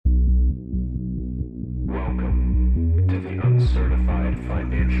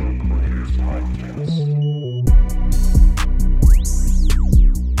Financial Planners Podcast.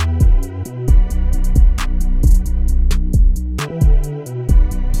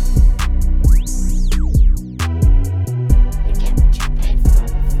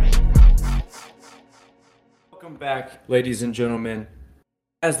 Welcome back, ladies and gentlemen.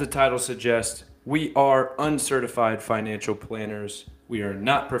 As the title suggests, we are uncertified financial planners. We are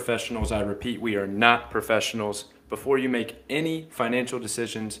not professionals. I repeat, we are not professionals. Before you make any financial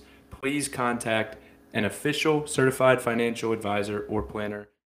decisions, please contact an official certified financial advisor or planner.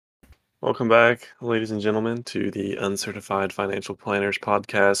 Welcome back, ladies and gentlemen, to the Uncertified Financial Planners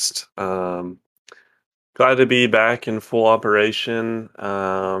Podcast. Glad to be back in full operation,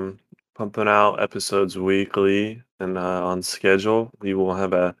 pumping out episodes weekly and on schedule. We will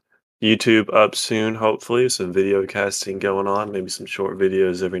have a YouTube up soon, hopefully, some video casting going on, maybe some short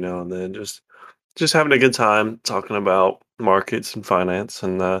videos every now and then. Just having a good time talking about markets and finance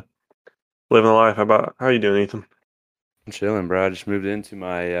and living the life. How are you doing, Ethan? I'm chilling, bro. I just moved into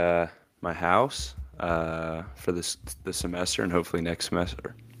my my house for this semester and hopefully next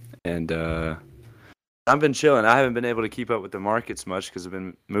semester. And I've been chilling. I haven't been able to keep up with the markets much because I've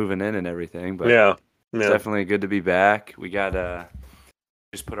been moving in and everything. But Yeah. it's definitely good to be back. We got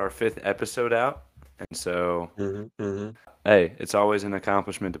just put our 5th episode out, and so hey, it's always an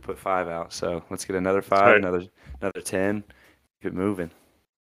accomplishment to put 5 out. So let's get another 5, right. another 10, keep it moving.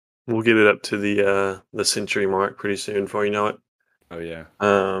 We'll get it up to the century mark pretty soon before you know it. Oh yeah.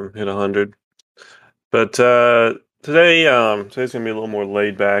 Hit 100. But today's gonna be a little more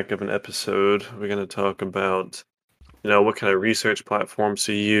laid back of an episode. We're gonna talk about, what kind of research platforms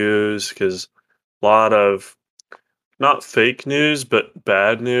to use, because a lot of not fake news, but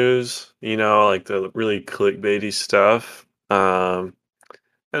bad news, like the really clickbaity stuff. And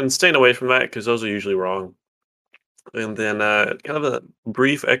staying away from that because those are usually wrong. And then kind of a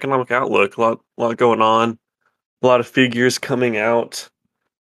brief economic outlook. A lot going on. A lot of figures coming out.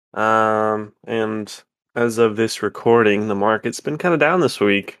 And as of this recording, the market's been kind of down this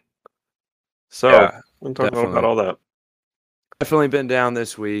week. So Yeah, we'll talk about all that. Definitely been down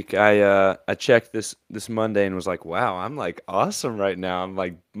this week. I checked this Monday and was like, wow, I'm like awesome right now. I'm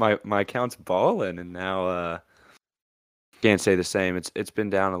like my account's balling, and now can't say the same. It's been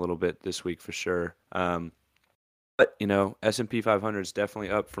down a little bit this week for sure. But S&P 500 is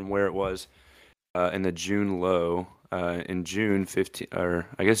definitely up from where it was in the June low. In June 15th, or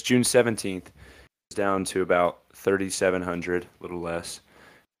I guess June 17th, it's down to about 3,700, a little less.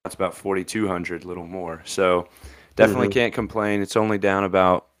 That's about 4,200, a little more. So definitely can't complain. It's only down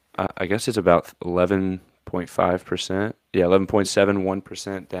about, I guess it's about 11.5%. Yeah,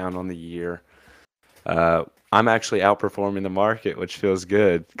 11.71% down on the year. I'm actually outperforming the market, which feels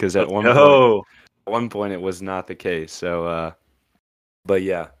good because at one point it was not the case. So, but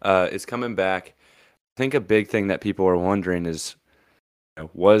yeah, it's coming back. I think a big thing that people are wondering is,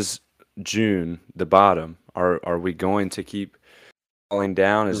 was June the bottom? Are we going to keep falling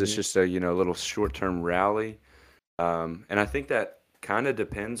down? Is this just a little short-term rally? And I think that kind of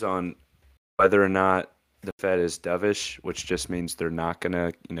depends on whether or not the Fed is dovish, which just means they're not going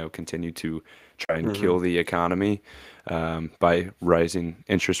to continue to try and kill the economy by rising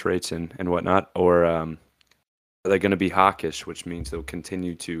interest rates and whatnot, or are they going to be hawkish, which means they'll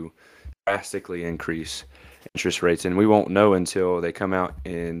continue to drastically increase interest rates, and we won't know until they come out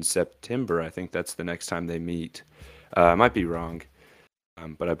in September. I think that's the next time they meet. I might be wrong,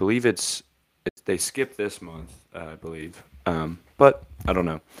 but I believe they skip this month, I believe. But I don't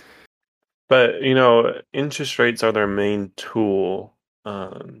know. But interest rates are their main tool.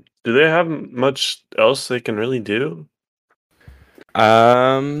 Do they have much else they can really do?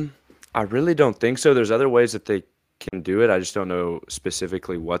 I really don't think so. There's other ways that they can do it. I just don't know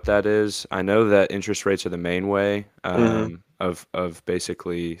specifically what that is. I know that interest rates are the main way of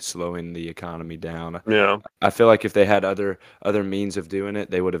basically slowing the economy down. Yeah. I feel like if they had other means of doing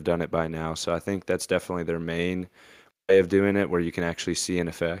it, they would have done it by now. So I think that's definitely their main way of doing it, where you can actually see an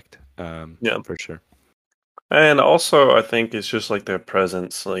effect. For sure. And also, I think it's just like their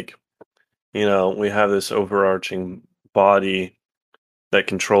presence. Like, we have this overarching body that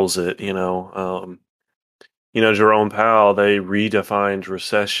controls it. Jerome Powell, they redefined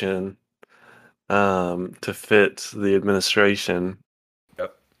recession to fit the administration.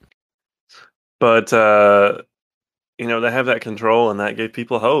 Yep. But, they have that control, and that gave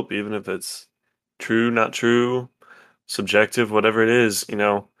people hope, even if it's true, not true, subjective, whatever it is,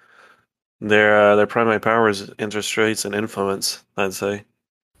 their primary power is interest rates and influence, I'd say.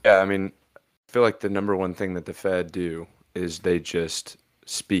 Yeah, I mean, I feel like the number one thing that the Fed do is they just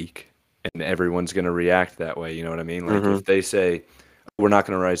speak, and everyone's going to react that way. You know what I mean? Like if they say, we're not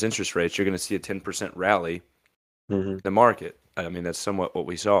going to raise interest rates, you're going to see a 10% rally in the market. I mean, that's somewhat what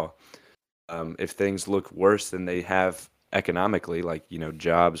we saw. If things look worse than they have economically, like,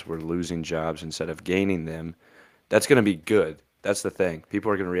 jobs, we're losing jobs instead of gaining them, that's going to be good. That's the thing.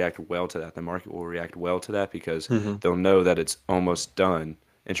 People are going to react well to that. The market will react well to that because they'll know that it's almost done.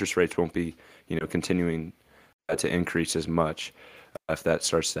 Interest rates won't be, continuing to increase as much if that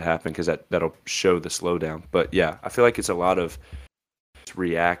starts to happen, because that'll show the slowdown. But yeah, I feel like it's a lot of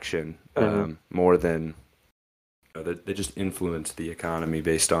reaction more than they just influence the economy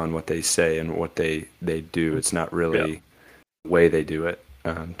based on what they say and what they do. It's not really the way they do it,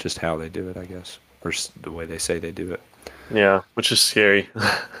 just how they do it, I guess, or the way they say they do it. Yeah, which is scary.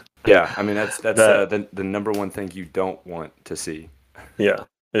 Yeah, I mean that's the number one thing you don't want to see. Yeah,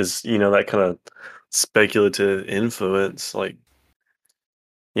 is that kind of speculative influence. Like,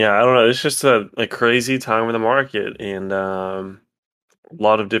 yeah, I don't know. It's just a crazy time in the market, and a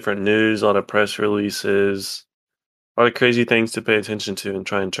lot of different news, a lot of press releases, a lot of crazy things to pay attention to and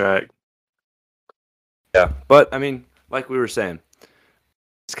try and track. Yeah, but I mean, like we were saying,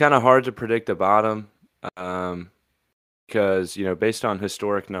 it's kind of hard to predict the bottom. Because, based on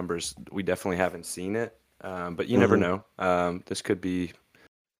historic numbers, we definitely haven't seen it. But you never know. This could be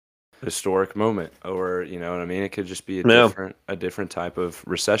a historic moment, or, you know what I mean? It could just be a different type of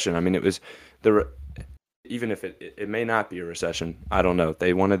recession. I mean, it was even if it may not be a recession, I don't know.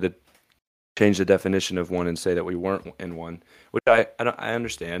 They wanted to change the definition of one and say that we weren't in one, which I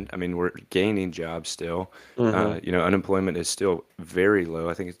understand. I mean, we're gaining jobs still. Unemployment is still very low.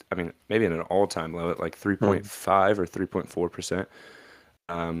 I think maybe at an all-time low at like 3.5 or 3.4%.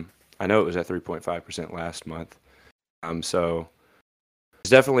 I know it was at 3.5% last month. So it's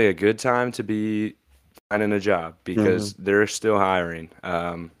definitely a good time to be finding a job because they're still hiring.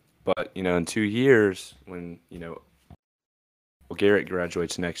 But in 2 years, when Garrett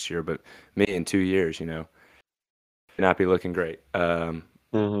graduates next year, but me in 2 years, not be looking great.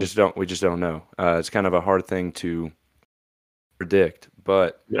 We just don't know. It's kind of a hard thing to predict,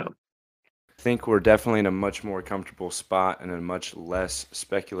 but yeah, I think we're definitely in a much more comfortable spot and a much less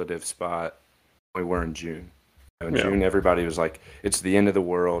speculative spot than we were in June. In June, everybody was like, it's the end of the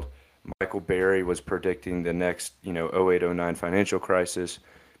world. Michael Berry was predicting the next, 08-09 financial crisis.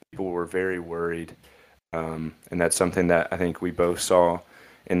 People were very worried. And that's something that I think we both saw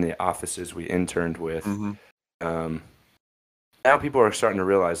in the offices we interned with. Now people are starting to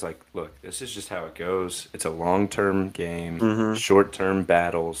realize, like, look, this is just how it goes. It's a long-term game, short-term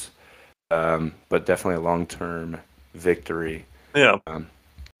battles, but definitely a long-term victory. Yeah,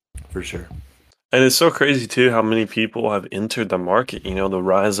 for sure. And it's so crazy too how many people have entered the market. The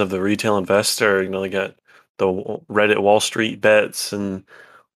rise of the retail investor. They got the Reddit Wall Street bets and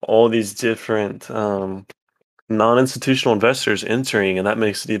all these different non-institutional investors entering, and that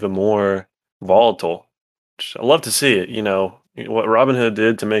makes it even more volatile. I love to see it. What Robinhood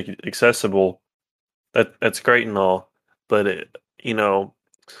did to make it accessible, that's great and all, but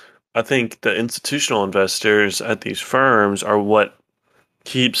I think the institutional investors at these firms are what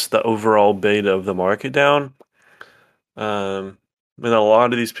keeps the overall beta of the market down. And a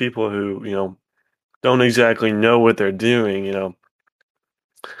lot of these people who don't exactly know what they're doing.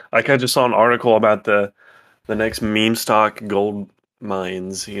 Like I just saw an article about the next meme stock gold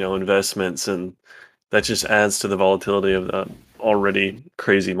mines, investments, and that just adds to the volatility of the already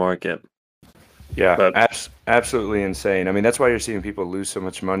crazy market. Yeah, But, absolutely insane. I mean, that's why you're seeing people lose so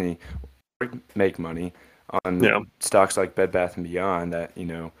much money or make money on stocks like Bed Bath & Beyond that,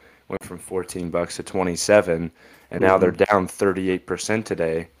 went from $14 to 27, and now they're down 38%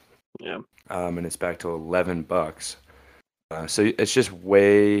 today. Yeah. And it's back to $11. So it's just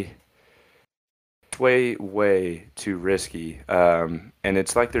way too risky. And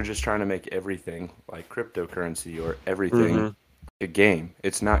it's like they're just trying to make everything like cryptocurrency or everything a game.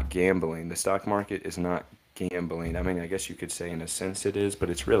 It's not gambling. The stock market is not gambling. I mean, I guess you could say in a sense it is, but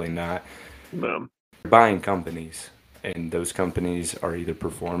it's really not. No. You're buying companies, and those companies are either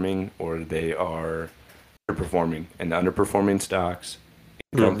performing or they are underperforming. And the underperforming stocks,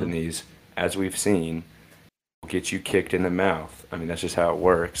 companies, as we've seen, will get you kicked in the mouth. I mean, that's just how it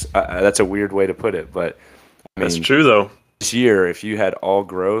works. That's a weird way to put it, but I mean, that's true though. This year, if you had all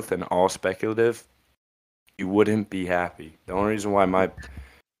growth and all speculative, you wouldn't be happy. The only reason why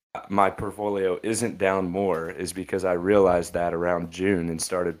my portfolio isn't down more is because I realized that around June and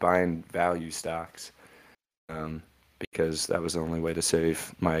started buying value stocks, because that was the only way to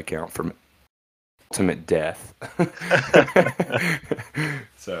save my account from ultimate death.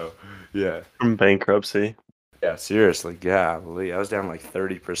 So, yeah. From bankruptcy. Yeah, seriously, golly. I was down like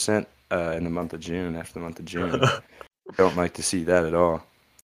 30% in the month of June, after the month of June. Don't like to see that at all.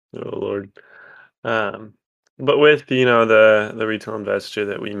 Oh Lord. Um, but with the retail investor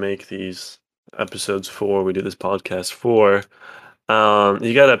that we make these episodes for, we do this podcast for,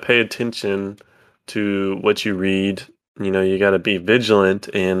 you got to pay attention to what you read. You got to be vigilant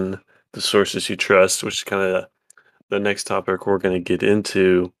in the sources you trust, which is kind of the next topic we're going to get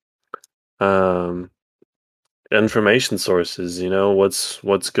into. Um, Information sources.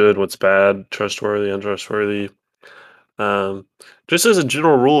 What's good, what's bad, trustworthy, untrustworthy. Um, just as a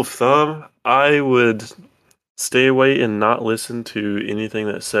general rule of thumb, I would stay away and not listen to anything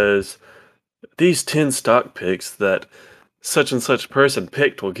that says these 10 stock picks that such and such person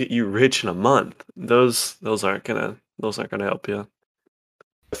picked will get you rich in a month. Those aren't gonna help you.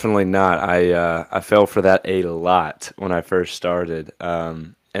 Definitely not. I fell for that a lot when I first started.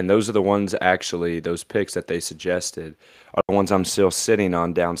 And those are the ones actually, those picks that they suggested are the ones I'm still sitting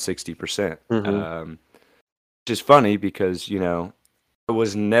on down 60%. Mm-hmm. Which is funny because, I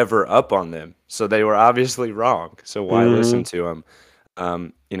was never up on them. So they were obviously wrong. So why Mm-hmm. listen to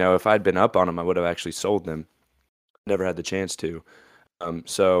them? If I'd been up on them, I would have actually sold them. Never had the chance to.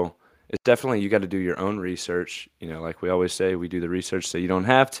 So it's definitely, you got to do your own research. Like we always say, we do the research so you don't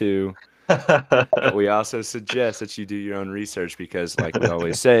have to. But we also suggest that you do your own research because, like we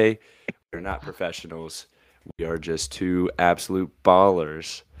always say, we're not professionals. We are just two absolute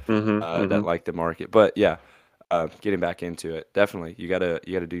ballers Mm-hmm. Mm-hmm. that like the market. But yeah, getting back into it, definitely you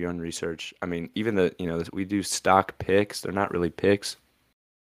gotta do your own research. I mean, even we do stock picks. They're not really picks,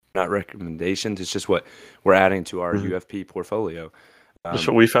 not recommendations. It's just what we're adding to our Mm-hmm. UFP portfolio. That's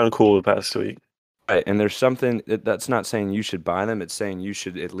Um, what we found cool the past week. right, and there's something that's not saying you should buy them. It's saying you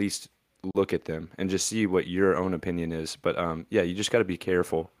should at least look at them and just see what your own opinion is. But yeah, you just got to be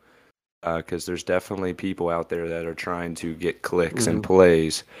careful because there's definitely people out there that are trying to get clicks and Mm-hmm.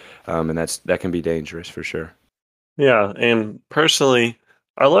 plays, and that can be dangerous for sure. Yeah, and personally,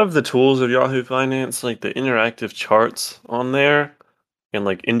 I love the tools of Yahoo Finance, like the interactive charts on there, and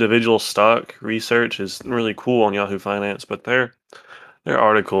like individual stock research is really cool on Yahoo Finance, but their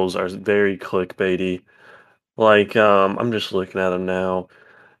articles are very clickbaity. Like, I'm just looking at them now.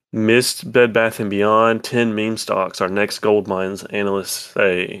 Missed Bed Bath and Beyond, 10 meme stocks are next gold mines, analysts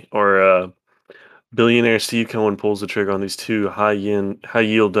say. Or billionaire Steve Cohen pulls the trigger on these two high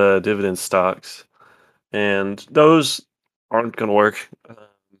yield dividend stocks, and those aren't going to work.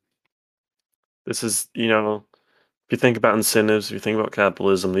 This is, if you think about incentives, if you think about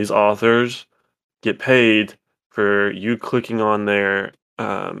capitalism, these authors get paid for you clicking on their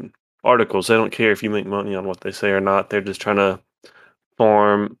articles. They don't care if you make money on what they say or not. They're just trying to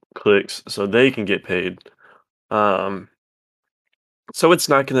farm clicks so they can get paid. Um, so it's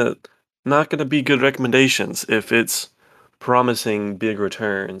not gonna be good recommendations if it's promising big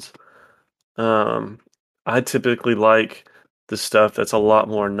returns. Um, I typically like the stuff that's a lot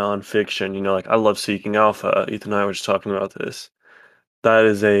more nonfiction. Like I love Seeking Alpha. Ethan and I were just talking about this. That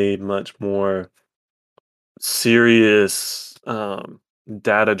is a much more serious,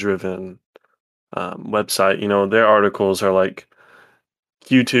 data-driven website. Their articles are like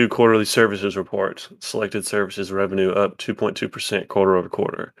Q2 quarterly services report. Selected services revenue up 2.2% quarter over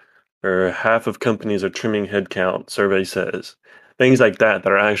quarter. Or half of companies are trimming headcount, survey says. Things like that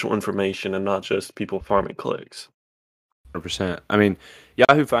are actual information and not just people farming clicks. 100%. I mean,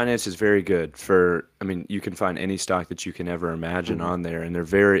 Yahoo Finance is very good for, I mean, you can find any stock that you can ever imagine Mhm. on there, and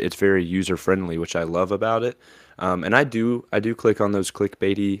it's very user friendly, which I love about it. And I do click on those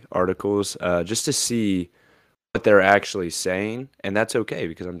clickbaity articles just to see what they're actually saying, and that's okay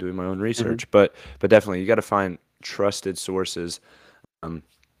because I'm doing my own Mhm. research. But definitely, you got to find trusted sources. Um,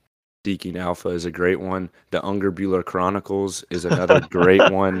 Seeking Alpha is a great one. The Unger Bueller Chronicles is another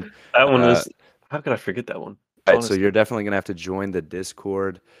great one. That one Uh, is. How could I forget that one? Right, so you're Honestly. definitely gonna have to join the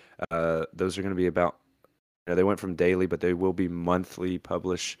Discord. Those are gonna be about, they went from daily, but they will be monthly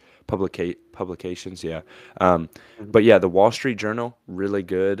publications. Yeah, um, Mhm. but yeah, the Wall Street Journal really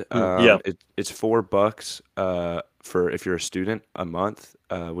good. Yeah. It's $4 for if you're a student a month,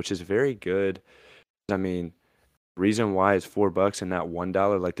 which is very good. I mean, reason why it's $4 and not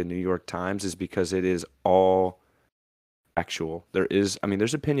 $1 like the New York Times is because it is all actual. I mean,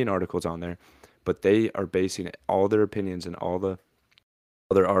 there's opinion articles on there, but they are basing all their opinions and all the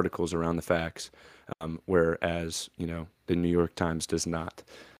other articles around the facts, whereas the New York Times does not,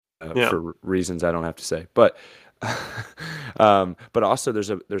 Yeah. for reasons I don't have to say. But but also there's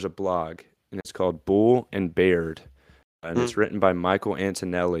a blog and it's called Bull and Baird, and Mm. it's written by Michael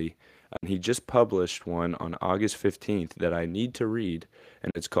Antonelli. And he just published one on August 15th that I need to read, and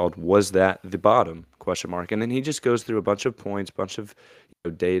it's called "Was That the Bottom?" question mark. And then he just goes through a bunch of points, bunch of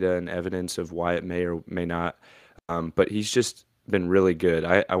data and evidence of why it may or may not But he's just been really good.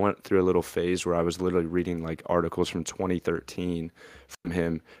 I went through a little phase where I was literally reading like articles from 2013 from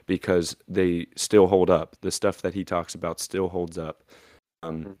him because they still hold up. The stuff that he talks about still holds up.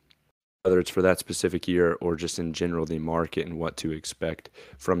 Um, whether it's for that specific year or just in general the market and what to expect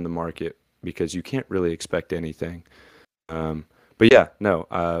from the market, because you can't really expect anything. Um, but yeah, no,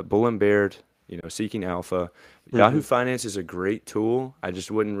 Bull and Baird, Seeking Alpha. Yahoo Mm-hmm. Finance is a great tool. I just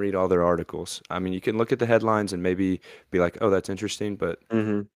wouldn't read all their articles. I mean, you can look at the headlines and maybe be like, oh, that's interesting, but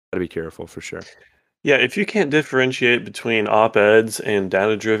Mm-hmm. gotta be careful for sure. Yeah, if you can't differentiate between op-eds and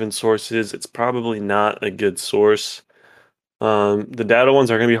data-driven sources, it's probably not a good source. The data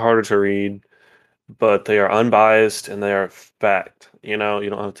ones are going to be harder to read, but they are unbiased and they are fact. You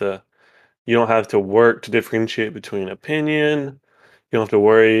don't have to work to differentiate between opinion. You don't have to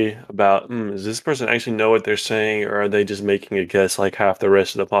worry about, does this person actually know what they're saying, or are they just making a guess like half the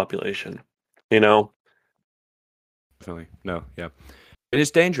rest of the population? You know? Definitely. No, yeah. And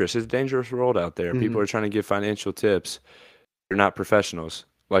it's dangerous. It's a dangerous world out there. People Mhm. are trying to give financial tips. They're not professionals,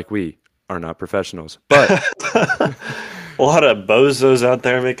 like we are not professionals. But A lot of bozos out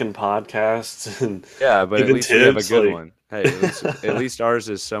there making podcasts and yeah, but at giving least we have a tips, good like one. Hey, at least ours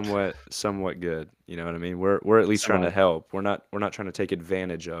is somewhat good. You know what I mean? We're at least trying to semi. help. We're not trying to take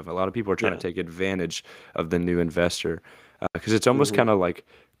advantage of. A lot of people are trying to Yeah. take advantage of the new investor because it's almost Hmm. kind of like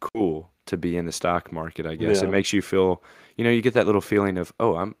cool to be in the stock market, I guess. It Yeah. makes you feel, you get that little feeling of,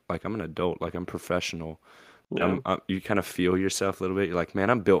 oh, I'm an adult, like I'm professional. Yeah. You kind of feel yourself a little bit. You're like, man,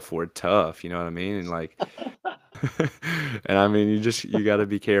 I'm built for it, tough. You know what I mean? And like, and I mean, you got to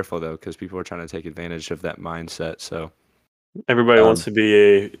be careful though, because people are trying to take advantage of that mindset. So, Everybody wants um, to be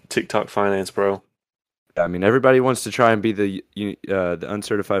a TikTok finance bro. I mean, everybody wants to try and be the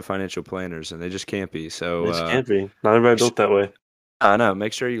uncertified financial planners, and they just can't be. So, It just can't be. Not everybody built that way. I know.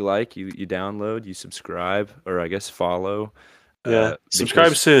 Make sure you download, you subscribe, or I guess follow, Yeah. Subscribe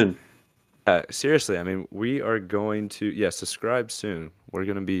because soon. seriously, I mean, we are going to subscribe soon. We're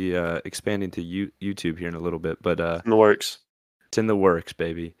going to be expanding to YouTube here in a little bit, but In the works. it's in the works,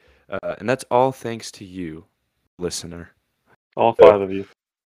 baby. And that's all thanks to you, listener. All So, five of you.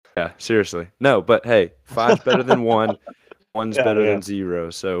 yeah, seriously. No, but hey, five's better than one. One's Yeah, better yeah. than zero.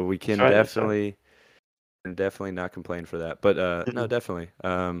 So we That's can right. That's right. definitely not complain for that. But no, Mhm. definitely.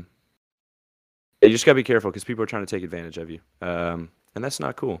 You just gotta be careful because people are trying to take advantage of you. And that's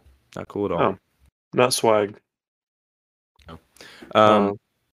not cool. Not cool at all. No, not swag. No. Um,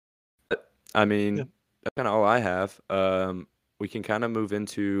 Um, I yeah. mean, that's kind of all I have. We can kind of move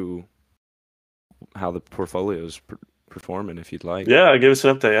into how the portfolio's performing if you'd like. Yeah, give us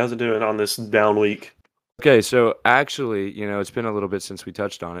an update. How's it doing on this down week? Okay, so actually, it's been a little bit since we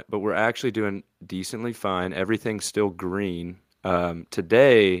touched on it, but we're actually doing decently fine. Everything's still green.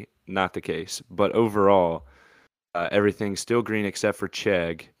 Today, not the case, but overall, everything's still green except for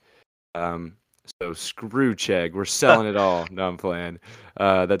Chegg. Um, so screw Chegg. We're selling it all. No, I'm playing.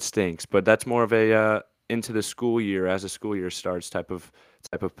 That stinks. But that's more of a into the school year as the school year starts type of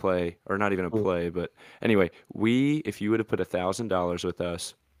play, or not even a Mm. play. But anyway, if you would have put $1,000 with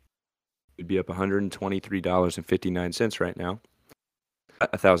us, we'd be up $123.59 right now.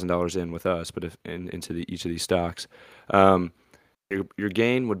 $1,000 in with us, but into each of these stocks. Um, your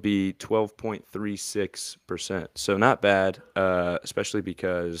gain would be 12.36%. So not bad, especially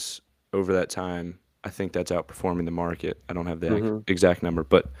because over that time, I think that's outperforming the market. I don't have the Mm-hmm. exact number,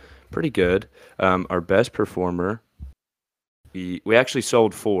 but pretty good. Our best performer, we actually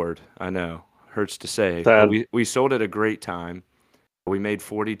sold Ford. I know, hurts to say, but Sad. we sold at a great time. We made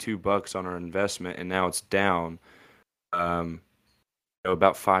 $42 on our investment, and now it's down um,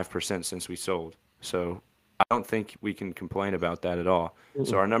 about 5% since we sold. So I don't think we can complain about that at all.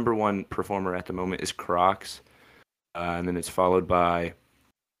 So Mm-mm. our number one performer at the moment is Crocs, and then it's followed by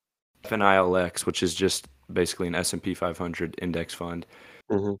FNILX, which is just basically an S&P 500 index fund.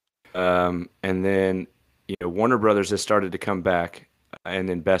 Mm-hmm. And then Warner Brothers has started to come back, and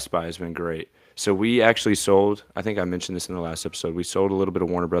then Best Buy has been great. So we actually sold. I think I mentioned this in the last episode. We sold a little bit of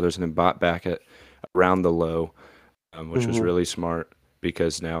Warner Brothers and then bought back at around the low, which was Mm-hmm. really smart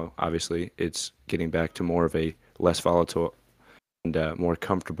because now obviously it's getting back to more of a less volatile and more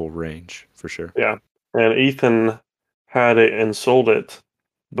comfortable range for sure. Yeah. And Ethan had it and sold it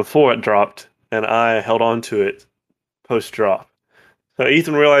before it dropped, and I held on to it post drop. So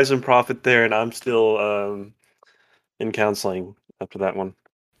Ethan realized some profit there, and I'm still in counseling after that one.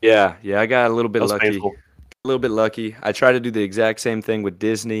 Yeah, I got a little bit That was lucky. painful. A little bit lucky. I tried to do the exact same thing with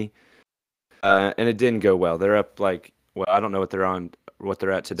Disney, and it didn't go well. They're up I don't know what they're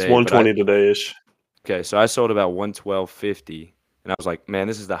at It's today, but 120 today ish. okay, so I sold about 112.50, And I was like, man,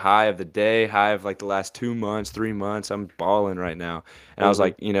 this is the high of the day, high of like the last 2 months, 3 months. I'm balling right now. And I was Mhm.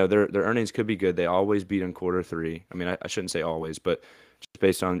 like, their earnings could be good. They always beat in quarter three. I mean, I shouldn't say always, but just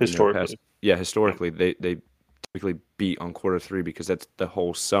based on, past, Historically. yeah, Yeah. historically, they typically beat on quarter three because that's the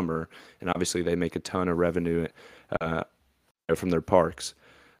whole summer. And obviously they make a ton of revenue uh, from their parks.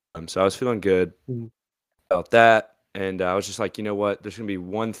 So I was feeling good Mhm. about that. And I was just like, you know what? There's gonna be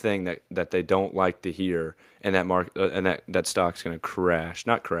one thing that they don't like to hear, and that stock's gonna crash,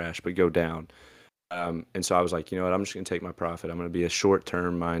 not crash, but go down. And so I was like, you know what? I'm just gonna take my profit. I'm gonna be a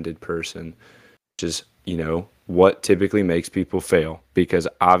short-term minded person, which is, what typically makes people fail because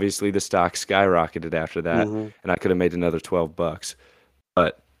obviously the stock skyrocketed after that, Mhm. and I could have made another $12.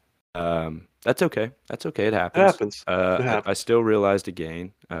 But that's okay. That's okay. It It happens. happens. It I happens. still realized a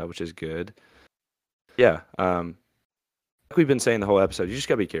gain, which is good. Yeah. Like we've been saying the whole episode, you just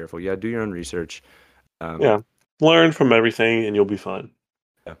gotta be careful. You gotta do your own research. Um, Yeah. Learn from everything and you'll be fine.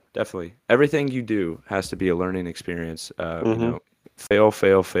 yeah, definitely. Everything you do has to be a learning experience. Mhm. Fail,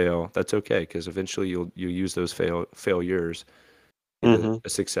 fail, fail. That's okay because eventually you'll use those failures into Mhm. a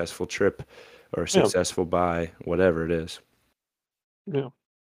successful trip or a Yeah. successful buy, whatever it is. Yeah.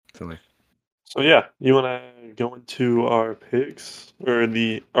 Definitely. So yeah, you want to go into our picks or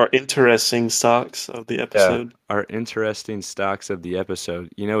the our interesting stocks of the Yeah. episode? Our interesting stocks of the episode.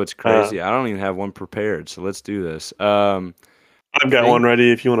 It's Uh, crazy. I don't even have one prepared, so let's do this. I've I got one think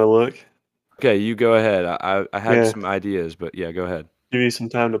ready if you want to look. okay, you go ahead. I had Yeah, some ideas, but yeah, go ahead. give you some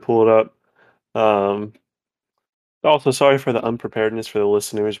time to pull it up. Um, Also, sorry for the unpreparedness for the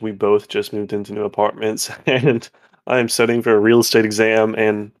listeners. We both just moved into new apartments, and I am studying for a real estate exam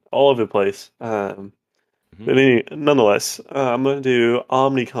and all over the place. Hmm. Nonetheless, I'm going to do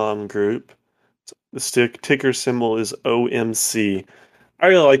Omnicom Group. The ticker symbol is OMC. I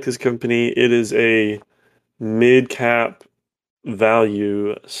really like this company. It is a mid cap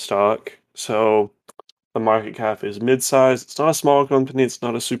value stock. So the market cap is mid size. It's not a small company, it's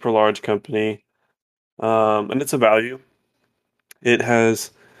not a super large company. And it's a value. It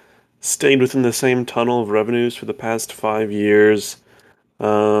has stayed within the same tunnel of revenues for the past 5 years.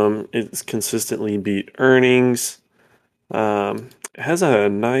 It's consistently beat earnings. It has a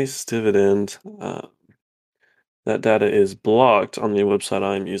nice dividend. That data is blocked on the website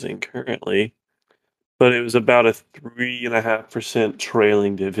I'm using currently, but it was about a 3.5%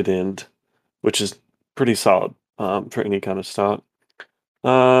 trailing dividend, which is pretty solid for any kind of stock.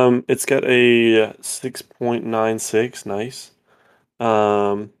 It's got a 6.96, nice.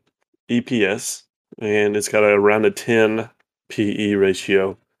 Um, EPS, and it's got around a 10 PE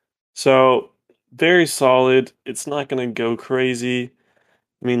ratio. So very solid. It's not going to go crazy.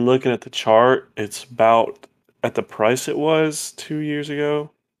 I mean, looking at the chart, it's about at the price it was 2 years ago,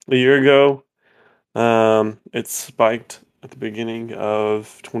 a year ago. It spiked at the beginning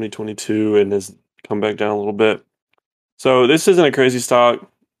of 2022 and has come back down a little bit. So this isn't a crazy stock.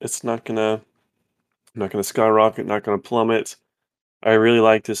 It's not gonna skyrocket, not gonna plummet. I really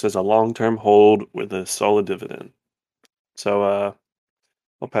like this as a long-term hold with a solid dividend. So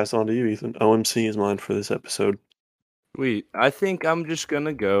I'll pass it on to you, Ethan. OMC is mine for this episode. Sweet. I think I'm just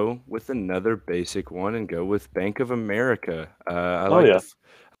gonna go with another basic one and go with Bank of America. I Oh like yeah.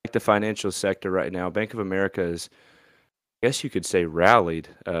 I like the financial sector right now. Bank of America is, I guess you could say, rallied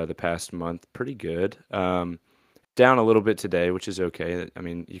the past month pretty good. Down a little bit today, which is okay. I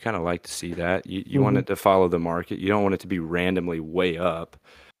mean, you kind of like to see that. You want Hmm. it to follow the market. You don't want it to be randomly way up.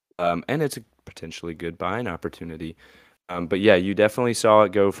 And it's a potentially good buying opportunity. But yeah, you definitely saw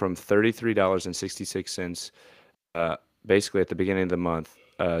it go from $33.66 basically at the beginning of the month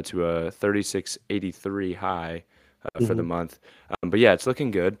to a 36.83 high for the Hmm. month. But yeah, it's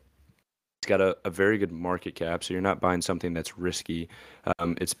looking good. It's got a very good market cap, so you're not buying something that's risky.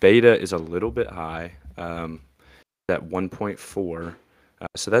 Its beta is a little bit high, at 1.4.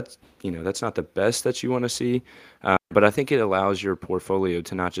 So that's not the best that you want to see, but I think it allows your portfolio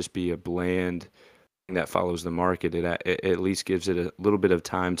to not just be a bland thing that follows the market. It at least gives it a little bit of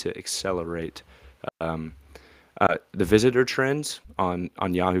time to accelerate. Um, the visitor trends on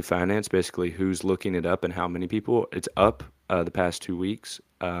Yahoo Finance, basically who's looking it up and how many people, it's up the past 2 weeks.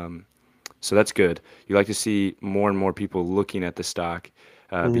 So that's good. You like to see more and more people looking at the stock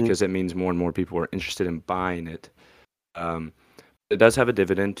Hmm. because it means more and more people are interested in buying it. Um, it does have a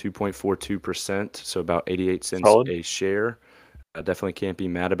dividend, 2.42%, so about 88 cents Solid. a share. I definitely can't be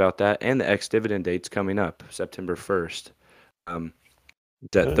mad about that. And the ex-dividend date's coming up, September 1st. Um,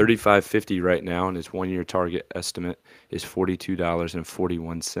 it's at Okay. 35.50 right now, and its one-year target estimate is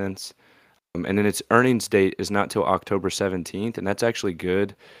 $42.41. And then its earnings date is not till October 17th, and that's actually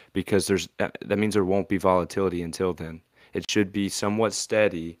good because that means there won't be volatility until then. it should be somewhat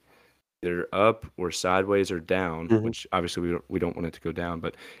steady, either up or sideways or down, which obviously we don't want it to go down,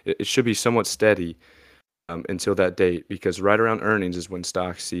 but it should be somewhat steady until that date, because right around earnings is when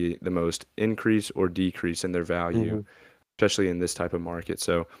stocks see the most increase or decrease in their value, especially in this type of market.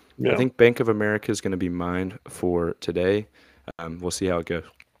 So I think Bank of America is going to be mine for today. We'll see how it goes.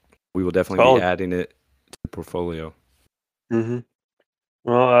 We will definitely be adding it to the portfolio.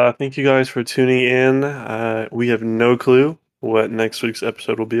 Well, thank you guys for tuning in. We have no clue what next week's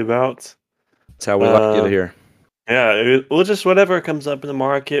episode will be about. That's how we like it here. Yeah, we'll just whatever comes up in the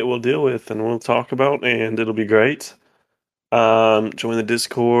market, we'll deal with and we'll talk about, and it'll be great. Join the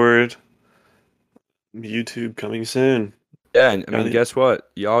Discord. YouTube coming soon. Yeah, and I mean, guess what?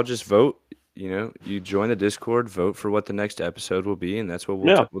 Y'all just vote. You join the Discord, vote for what the next episode will be, and that's what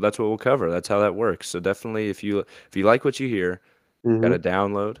we'll cover. That's how that works. So definitely, if you like what you hear, you gotta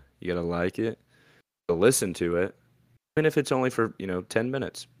download, you gotta like it, you listen to it, even if it's only for 10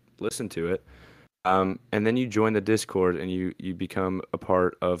 minutes. Listen to it. And then you join the Discord and you become a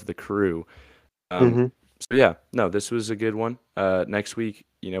part of the crew. So yeah, no, this was a good one. Next week,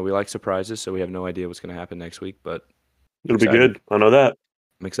 we like surprises, so we have no idea what's going to happen next week, but it'll be good. I know that.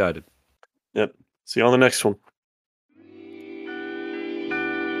 I'm excited. Yep. See you on the next one.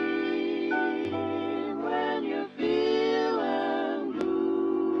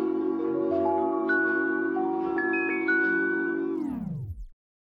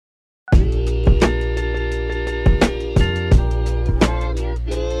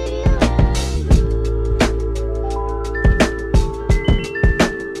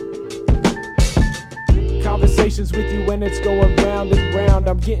 With you when it's going round and round.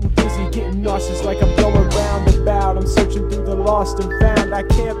 I'm getting dizzy, getting nauseous, like I'm going round and about. I'm searching through the lost and found. I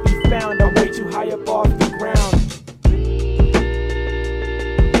can't be found, I'm way too high up off the ground.